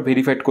 অ্যাকাউন্টটা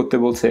ভেরিফাইড করতে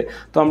বলছে।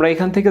 তো আমরা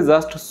এখান থেকে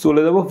জাস্ট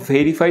চলে যাব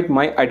ভেরিফাইড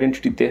মাই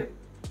আইডেন্টিটিতে।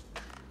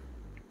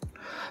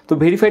 তো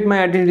ভেরিফাইড মাই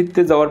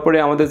আইডেন্টিটিতে যাওয়ার পরে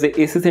আমাদের যে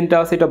এসএসএনটা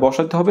আছে এটা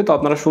বসাতে হবে। তো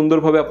আপনারা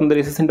সুন্দরভাবে আপনাদের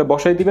এসএসএনটা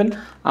বসাই দিবেন।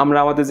 আমরা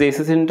আমাদের যে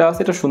এসএসএনটা আছে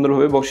এটা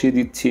সুন্দরভাবে বসিয়ে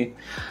দিচ্ছি।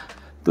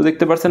 তো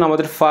দেখতে পাচ্ছেন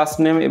আমাদের ফার্স্ট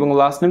নেম এবং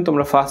লাস্ট নেম,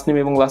 তোমরা ফার্স্ট নেম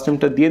এবং লাস্ট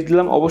নেমটা দিয়ে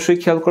দিলাম। অবশ্যই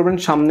খেয়াল করবেন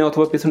সামনে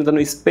অথবা পেছনে যেন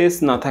স্পেস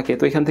না থাকে।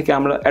 তো এখান থেকে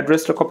আমরা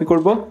অ্যাড্রেসটা কপি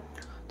করব।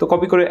 তো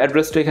কপি করে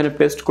অ্যাড্রেসটা এখানে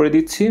পেস্ট করে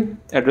দিচ্ছি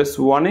অ্যাড্রেস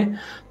 1-এ।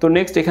 তো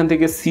নেক্সট এখান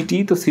থেকে সিটি,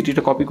 তো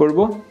সিটিটা কপি করব।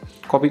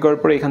 কপি করার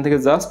পরে এখান থেকে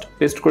জাস্ট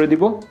পেস্ট করে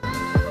দিব।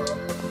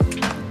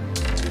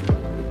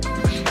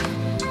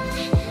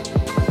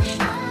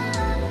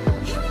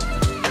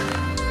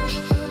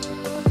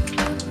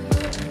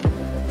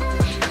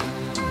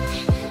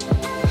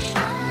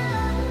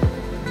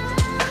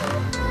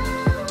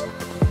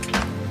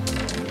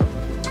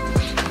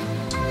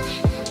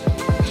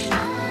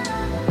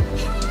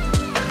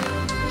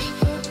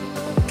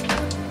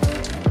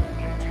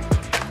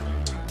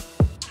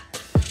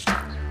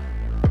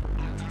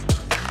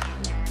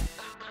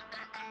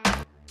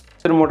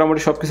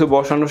 মোটামুটি সবকিছু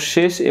বসানো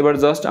শেষ। এবার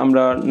জাস্ট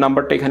আমরা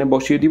নাম্বারটা এখানে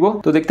বসিয়ে দিব।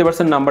 তো দেখতে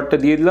পাচ্ছেন নাম্বারটা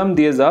দিয়ে দিলাম,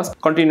 দিয়ে জাস্ট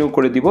কন্টিনিউ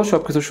করে দিব।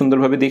 সবকিছু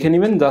সুন্দরভাবে দেখে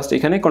নেবেন, জাস্ট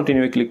এখানে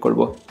কন্টিনিউ ক্লিক করব।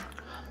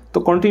 তো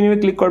কন্টিনিউ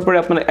ক্লিক করার পরে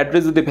আপনার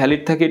অ্যাড্রেস যদি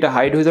ভ্যালিড থাকে এটা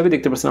হাইড হয়ে যাবে।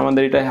 দেখতে পাচ্ছেন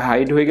আমাদের এটা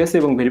হাইড হয়ে গেছে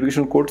এবং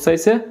ভেরিফিকেশন কোড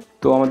চাইছে।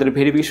 তো আমাদের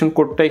ভেরিফিকেশন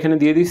কোডটা এখানে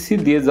দিয়ে দিচ্ছি,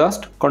 দিয়ে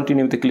জাস্ট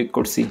কন্টিনিউতে ক্লিক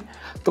করছি।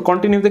 তো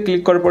কন্টিনিউতে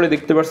ক্লিক করার পরে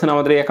দেখতে পাচ্ছেন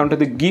আমাদের এই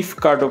অ্যাকাউন্টটাতে গিফট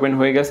কার্ড ওপেন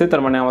হয়ে গেছে,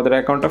 তার মানে আমাদের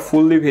অ্যাকাউন্টটা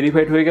ফুললি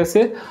ভেরিফাইড হয়ে গেছে।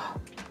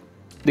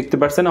 দেখতে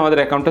পাচ্ছেন আমাদের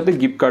অ্যাকাউন্টটাতে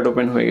গিফট কার্ড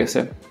ওপেন হয়ে গেছে।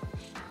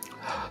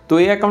 তো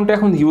এই অ্যাকাউন্টে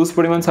এখন হিউজ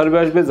পরিমাণ সার্ভে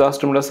আসবে। জাস্ট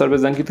আমরা সার্ভে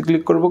জাঙ্কিতে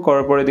ক্লিক করব,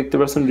 করার পরে দেখতে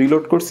পাচ্ছেন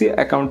রিলোড করছি,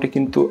 অ্যাকাউন্টে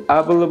কিন্তু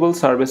অ্যাভেলেবল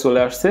সার্ভে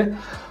চলে আসছে।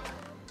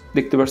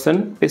 দেখতে পাচ্ছেন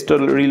পেজটা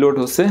রিলোড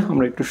হচ্ছে,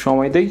 আমরা একটু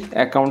সময় দেই।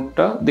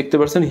 অ্যাকাউন্টটা দেখতে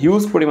পাচ্ছেন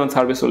হিউজ পরিমাণ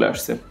সার্ভে চলে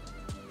আসছে,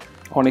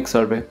 অনেক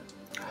সার্ভে।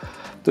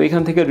 তো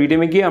এখান থেকে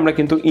রিডেমে গিয়ে আমরা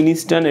কিন্তু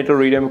ইনস্ট্যান্ট এটা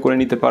রিডেম করে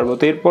নিতে পারবো।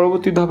 তো এর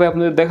পরবর্তী ধাপে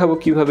আপনাদের দেখাবো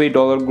কীভাবে এই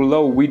ডলারগুলো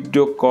উইথড্র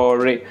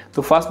করে। তো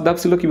ফার্স্ট ধাপ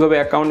ছিল কীভাবে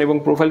অ্যাকাউন্ট এবং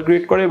প্রোফাইল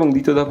ক্রিয়েট করে, এবং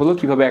দ্বিতীয় ধাপ হলো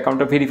কীভাবে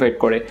অ্যাকাউন্টটা ভেরিফাইড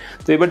করে।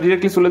 তো এবার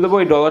ডিরেক্টলি চলে দেবো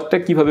এই ডলারটা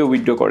কীভাবে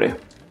উইথড্র করে।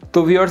 তো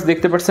ভিউয়ার্স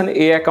দেখতে পাচ্ছেন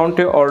এই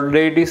অ্যাকাউন্টে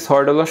অলরেডি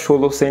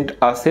 $6.16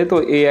 আছে। তো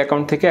এই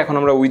অ্যাকাউন্ট থেকে এখন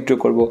আমরা উইথড্র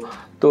করব।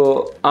 তো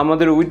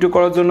আমাদের উইথড্র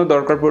করার জন্য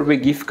দরকার পড়বে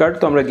গিফট কার্ড।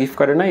 তো আমরা গিফট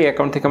কার্ডে না, এই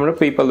অ্যাকাউন্ট থেকে আমরা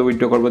পেপ্যালে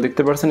উইথড্র করবো।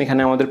 দেখতে পাচ্ছেন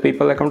এখানে আমাদের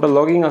পেপ্যাল অ্যাকাউন্টটা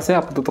লগইন আছে,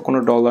 আপাতত কোনো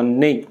ডলার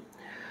নেই।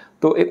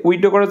 তো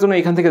উইথড্র করার জন্য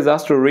এখান থেকে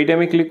জাস্ট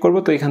রিডেমে ক্লিক করব।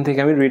 তো এখান থেকে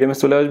আমি রিডেমে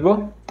চলে আসবো।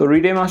 তো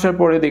রিডেম আসার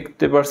পরে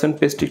দেখতে পাচ্ছেন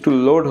পেজটি একটু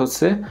লোড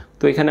হচ্ছে।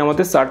 তো এখানে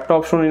আমাদের 4টা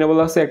অপশন ইনেবল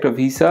আছে, একটা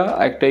ভিসা,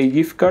 একটা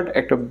গিফট কার্ড,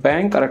 একটা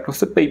ব্যাংক, আর একটা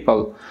হচ্ছে পেপ্যাল।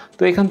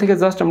 তো এখান থেকে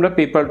জাস্ট আমরা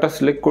পেপ্যালটা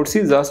সিলেক্ট করছি,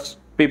 জাস্ট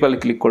পেপ্যালে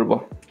ক্লিক করব।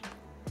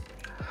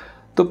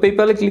 তো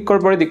পেপ্যালে ক্লিক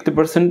করার পরে দেখতে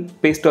পাচ্ছেন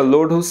পেজটা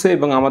লোড হচ্ছে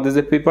এবং আমাদের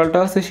যে পেপ্যালটা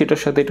আছে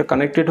সেটার সাথে এটা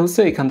কানেক্টেড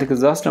হচ্ছে। এখান থেকে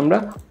জাস্ট আমরা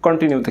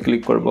কন্টিনিউতে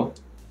ক্লিক করব।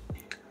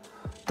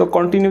 তো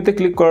কন্টিনিউতে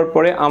ক্লিক করার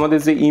পরে আমাদের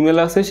যে ইমেল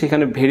আছে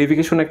সেখানে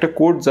ভেরিফিকেশন একটা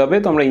কোড যাবে।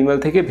 তো আমরা ইমেল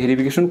থেকে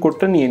ভেরিফিকেশন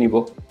কোডটা নিয়ে নিব।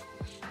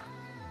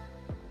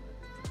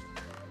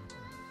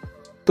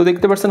 তো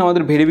দেখতে পাচ্ছেন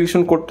আমাদের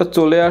ভেরিফিকেশন কোডটা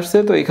চলে আসছে।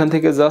 তো এখান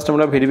থেকে জাস্ট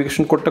আমরা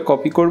ভেরিফিকেশন কোডটা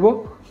কপি করব,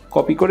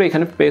 কপি করে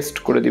এখানে পেস্ট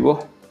করে দিব।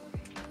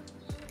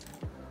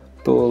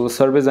 তো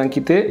সার্ভে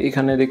জাঙ্কিতে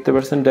এখানে দেখতে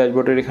পাচ্ছেন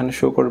ড্যাশবোর্ডের এখানে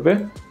শো করবে।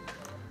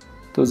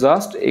 তো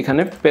জাস্ট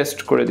এখানে পেস্ট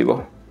করে দিব।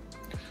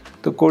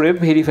 তো করে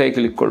ভেরিফাই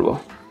ক্লিক করব।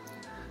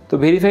 তো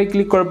ভেরিফাই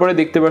ক্লিক করার পরে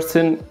দেখতে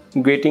পাচ্ছেন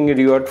getting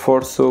reward for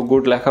so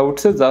good লেখা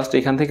উঠছে। জাস্ট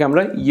এখান থেকে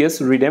আমরা ইয়েস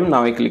রিডেম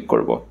নাওয়ে ক্লিক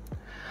করব।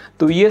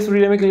 তো ইয়েস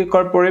রিডেমে ক্লিক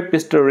করার পরে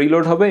পেজটা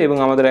রিলোড হবে এবং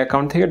আমাদের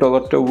অ্যাকাউন্ট থেকে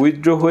ডলারটা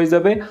উইথড্র হয়ে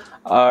যাবে।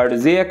 আর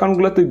যে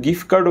অ্যাকাউন্টগুলোতে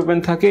গিফট কার্ড ওপেন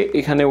থাকে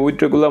এখানে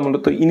উইথড্রগুলো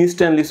মূলত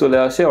ইনস্ট্যান্টলি চলে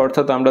আসে,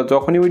 অর্থাৎ আমরা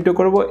যখনই উইথড্র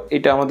করব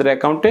এটা আমাদের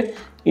অ্যাকাউন্টে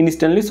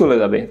ইনস্ট্যান্টলি চলে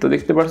যাবে। তো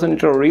দেখতে পাচ্ছেন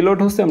এটা রিলোড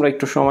হচ্ছে, আমরা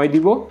একটু সময়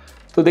দিব।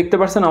 তো দেখতে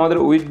পাচ্ছেন আমাদের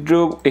উইথড্র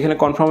এখানে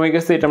কনফার্ম হয়ে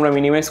গেছে। এটা আমরা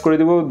মিনিমাইজ করে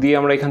দিব, দিয়ে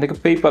আমরা এখান থেকে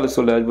পেপ্যালে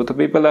চলে আসবো। তো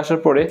পেপ্যালে আসার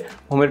পরে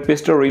হোমের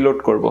পেজটা রিলোড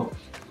করব।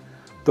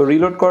 তো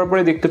রিলোড করার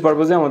পরে দেখতে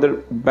পারবো যে আমাদের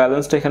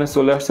ব্যালেন্সটা এখানে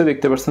চলে আসছে।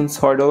 দেখতে পাচ্ছেন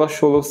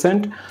 $6.16।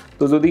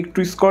 তো যদি একটু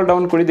স্ক্রল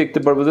ডাউন করি দেখতে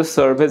পারবো যে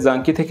সার্ভে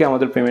জাঙ্কি থেকে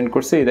আমাদের পেমেন্ট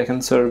করছে। এই দেখেন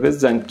সার্ভে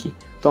জাঙ্কি।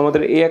 তো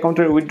আমাদের এই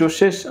অ্যাকাউন্টের উইথড্র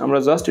শেষ। আমরা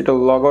জাস্ট এটা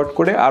লগ আউট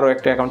করে আরও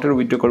একটা অ্যাকাউন্টের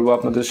উইথড্র করবো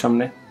আপনাদের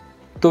সামনে।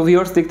 তো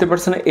ভিউয়ার্স দেখতে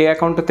পাচ্ছেন এই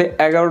অ্যাকাউন্টটাতে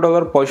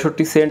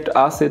 $11.65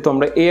 আছে। তো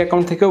আমরা এই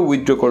অ্যাকাউন্ট থেকেও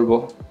উইথড্র করব।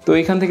 তো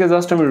এখান থেকে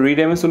জাস্ট আমি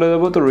রিডেমে চলে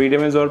যাব। তো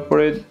রিডেমে যাওয়ার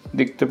পরে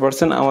দেখতে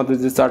পাচ্ছেন আমাদের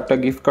যে 4টা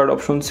গিফট কার্ড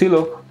অপশন ছিল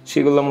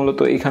সেগুলো মূলত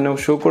এখানেও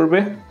শো করবে।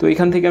 তো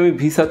এখান থেকে আমি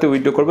ভিসাতে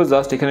উইথড্র করব।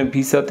 জাস্ট এখানে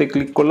ভিসাতে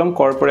ক্লিক করলাম,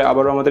 করার পরে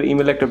আবারও আমাদের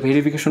ইমেলে একটা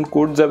ভেরিফিকেশন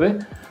কোড যাবে।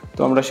 তো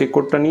আমরা সেই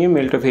কোডটা নিয়ে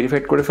মেলটা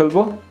ভেরিফাইড করে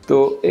ফেলবো। তো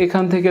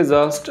এখান থেকে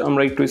জাস্ট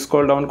আমরা একটু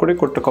স্ক্রল ডাউন করে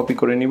কোডটা কপি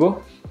করে নিব।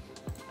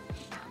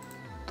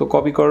 তো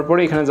কপি করার পরে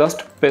এখানে জাস্ট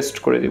পেস্ট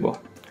করে দিব।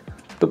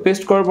 তো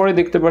পেস্ট করার পরে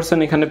দেখতে পাচ্ছেন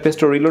এখানে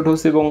পেজটা রিলোড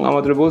হচ্ছে এবং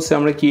আমাদের বলছে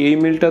আমরা কি এই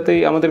মেলটাতেই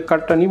আমাদের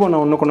কার্ডটা নিব না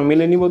অন্য কোনো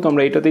মেলে নিব। তো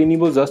আমরা এটাতেই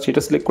নিব, জাস্ট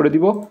এটা সিলেক্ট করে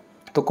দিব।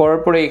 তো করার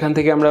পরে এখান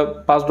থেকে আমরা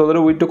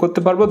 $5 উইথড্র করতে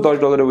পারবো,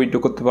 $10 উইথড্র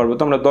করতে পারবো।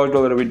 তো আমরা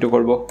 $10 উইথড্র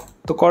করবো।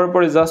 তো করার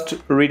পরে জাস্ট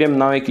রিডেম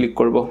নাওয়ে ক্লিক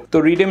করব। তো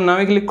রিডেম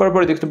নাওয়ে ক্লিক করার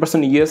পরে দেখতে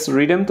পাচ্ছেন ইয়েস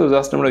রিডেম। তো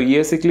জাস্ট আমরা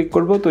ইয়েসে ক্লিক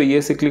করব। তো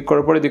ইয়েসে ক্লিক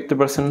করার পরে দেখতে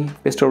পাচ্ছেন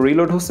পেজটা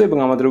রিলোড হচ্ছে এবং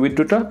আমাদের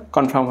উইথড্রটা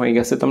কনফার্ম হয়ে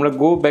গেছে। তো আমরা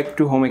গো ব্যাক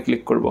টু হোমে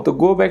ক্লিক করব। তো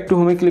গো ব্যাক টু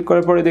হোমে ক্লিক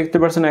করার পরে দেখতে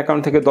পাচ্ছেন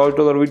অ্যাকাউন্ট থেকে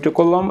 $10 উইথড্র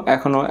করলাম,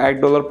 এখনও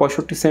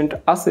 $1.65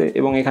 আছে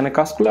এবং এখানে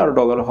কাজ করলে আরও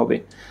ডলার হবে।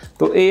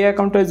 তো এই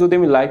অ্যাকাউন্টটায় যদি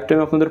আমি লাইফ টাইম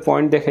আপনাদের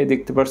পয়েন্ট দেখাই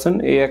দেখতে পাচ্ছেন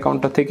এই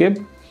অ্যাকাউন্টটা থেকে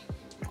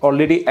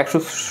অলরেডি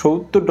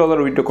 $170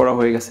 উইথড্র করা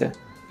হয়ে গেছে।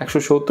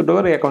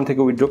 $170 এই অ্যাকাউন্ট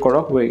থেকে উইথড্র করা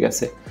হয়ে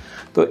গেছে।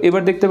 তো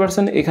এবার দেখতে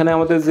পাচ্ছেন এখানে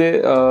আমাদের যে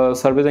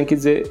সার্ভে জাঙ্কির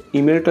যে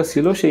ইমেলটা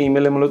ছিল সেই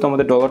ইমেলে মূলত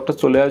আমাদের ডলারটা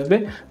চলে আসবে।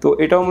 তো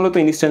এটাও মূলত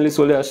ইনস্ট্যান্টলি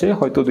চলে আসে,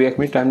 হয়তো 2-1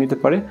 মিনিট টাইম নিতে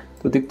পারে।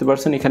 তো দেখতে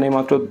পাচ্ছেন এখানে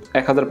মাত্র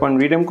 1000 পয়েন্ট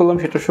রিডেম করলাম,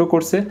 সেটা শো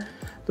করছে।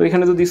 তো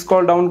এখানে যদি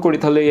স্ক্রল ডাউন করি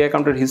তাহলে এই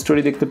অ্যাকাউন্টের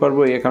হিস্টোরি দেখতে পারবো,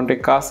 এই অ্যাকাউন্টে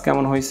কাজ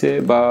কেমন হয়েছে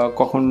বা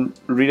কখন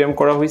রিডেম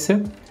করা হয়েছে।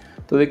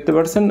 তো দেখতে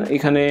পাচ্ছেন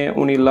এখানে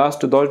উনি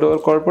লাস্ট $10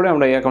 করার পরে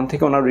আমরা এই অ্যাকাউন্ট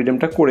থেকে ওনার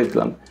রিডেমটা করে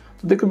দিলাম।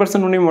 তো দেখতে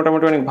পাচ্ছেন উনি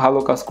মোটামুটি অনেক ভালো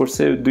কাজ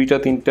করছে,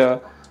 2-3টা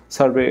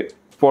সার্ভে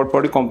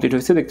পরপরই কমপ্লিট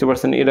হয়েছে। দেখতে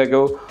পাচ্ছেন এর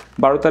আগেও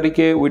 12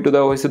 তারিখে উইথড্র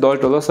দেওয়া হয়েছে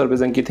 $10 সার্ভে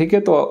জাঙ্কি থেকে।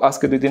 তো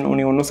আজকে 2 দিন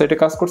উনি অন্য সাইটে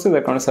কাজ করছে,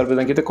 যার কারণে সার্ভে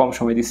জাঙ্কিতে কম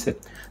সময় দিচ্ছে।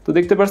 তো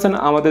দেখতে পাচ্ছেন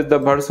আমাদের দ্য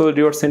ভার্চুয়াল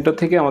রিওয়ার্ড সেন্টার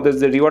থেকে আমাদের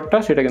যে রিওয়ার্ডটা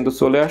সেটা কিন্তু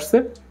চলে আসছে।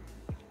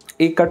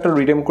 এই কার্ডটা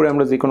রিডেম করে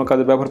আমরা যে কোনো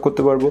কাজে ব্যবহার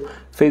করতে পারবো,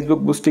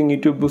 Facebook boosting,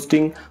 YouTube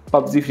boosting,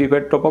 PUBG, free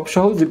fire top up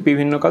সহ যে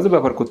বিভিন্ন কাজে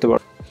ব্যবহার করতে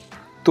পারবো।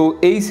 তো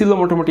এই ছিল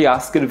মোটামুটি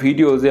আজকের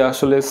ভিডিও যে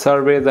আসলে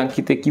সার্ভে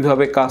জাঙ্কিতে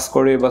কিভাবে কাজ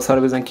করে বা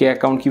সার্ভে জাঙ্কি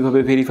অ্যাকাউন্ট কিভাবে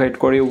ভেরিফাইড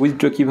করে,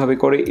 উইথড্র কিভাবে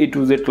করে, A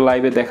to Z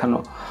লাইভে দেখানো।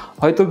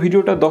 হয়তো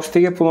ভিডিওটা 10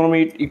 থেকে 15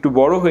 মিনিট একটু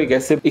বড় হয়ে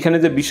গেছে। এখানে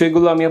যে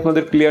বিষয়গুলো আমি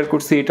আপনাদের ক্লিয়ার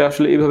করছি এটা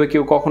আসলে এইভাবে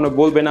কেউ কখনো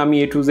বলবে না, আমি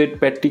A to Z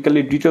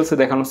প্র্যাকটিক্যালি ডিটেলসে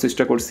দেখানোর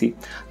চেষ্টা করছি।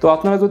 তো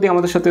আপনারা যদি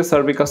আমাদের সাথে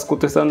সার্ভে কাজ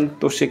করতে চান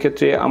তো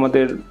সেক্ষেত্রে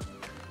আমাদের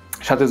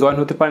সাথে জয়েন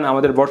হতে পারেন।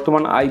 আমাদের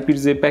বর্তমান আইপির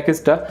যে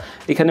প্যাকেজটা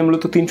এখানে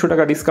মূলত 300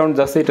 টাকা ডিসকাউন্ট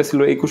যাচ্ছে, এটা ছিল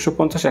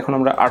 2150, এখন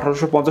আমরা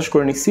 1850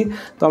 করে নিচ্ছি।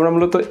 তো আমরা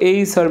মূলত এই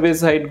সার্ভে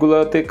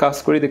সাইটগুলোতে কাজ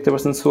করি, দেখতে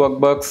পাচ্ছেন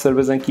সোয়াকবাক্স,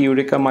 survey junky,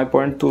 eureka, my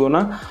point,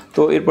 তুলনা।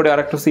 তো এরপরে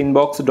আরেকটা হচ্ছে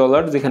ইনবক্স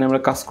ডলার, যেখানে আমরা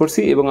কাজ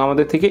করছি এবং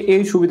আমাদের থেকে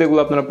এই সুবিধাগুলো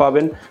আপনারা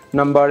পাবেন: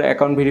 number,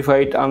 account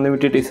verified,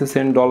 unlimited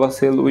SSN, dollar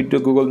sell, withdraw,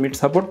 Google meet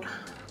support,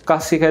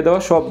 কাজ শেখায় দেওয়া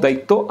সব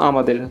দায়িত্ব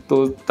আমাদের। তো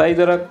তাই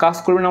যারা কাজ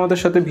করবেন আমাদের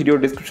সাথে, ভিডিও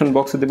ডিসক্রিপশন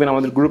বক্সে দেবেন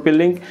আমাদের গ্রুপের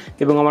লিঙ্ক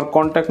এবং আমার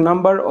কন্ট্যাক্ট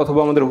নাম্বার অথবা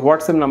আমাদের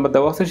হোয়াটসঅ্যাপ নাম্বার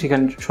দেওয়া আছে,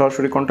 সেখানে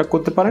সরাসরি কন্ট্যাক্ট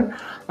করতে পারেন।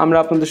 আমরা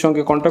আপনাদের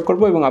সঙ্গে কন্ট্যাক্ট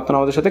করবো এবং আপনারা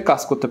আমাদের সাথে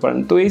কাজ করতে পারেন।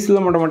 তো এই ছিল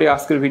মোটামুটি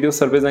আজকের ভিডিও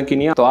সার্ভে জাঙ্কি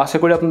নিয়ে। তো আশা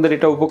করি আপনাদের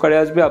এটা উপকারে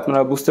আসবে,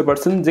 আপনারা বুঝতে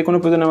পারছেন। যে কোনো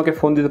প্রয়োজনে আমাকে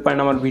ফোন দিতে পারেন,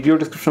 আমার ভিডিও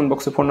ডিসক্রিপশন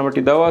বক্সে ফোন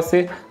নাম্বারটি দেওয়া আছে।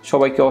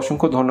 সবাইকে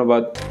অসংখ্য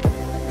ধন্যবাদ।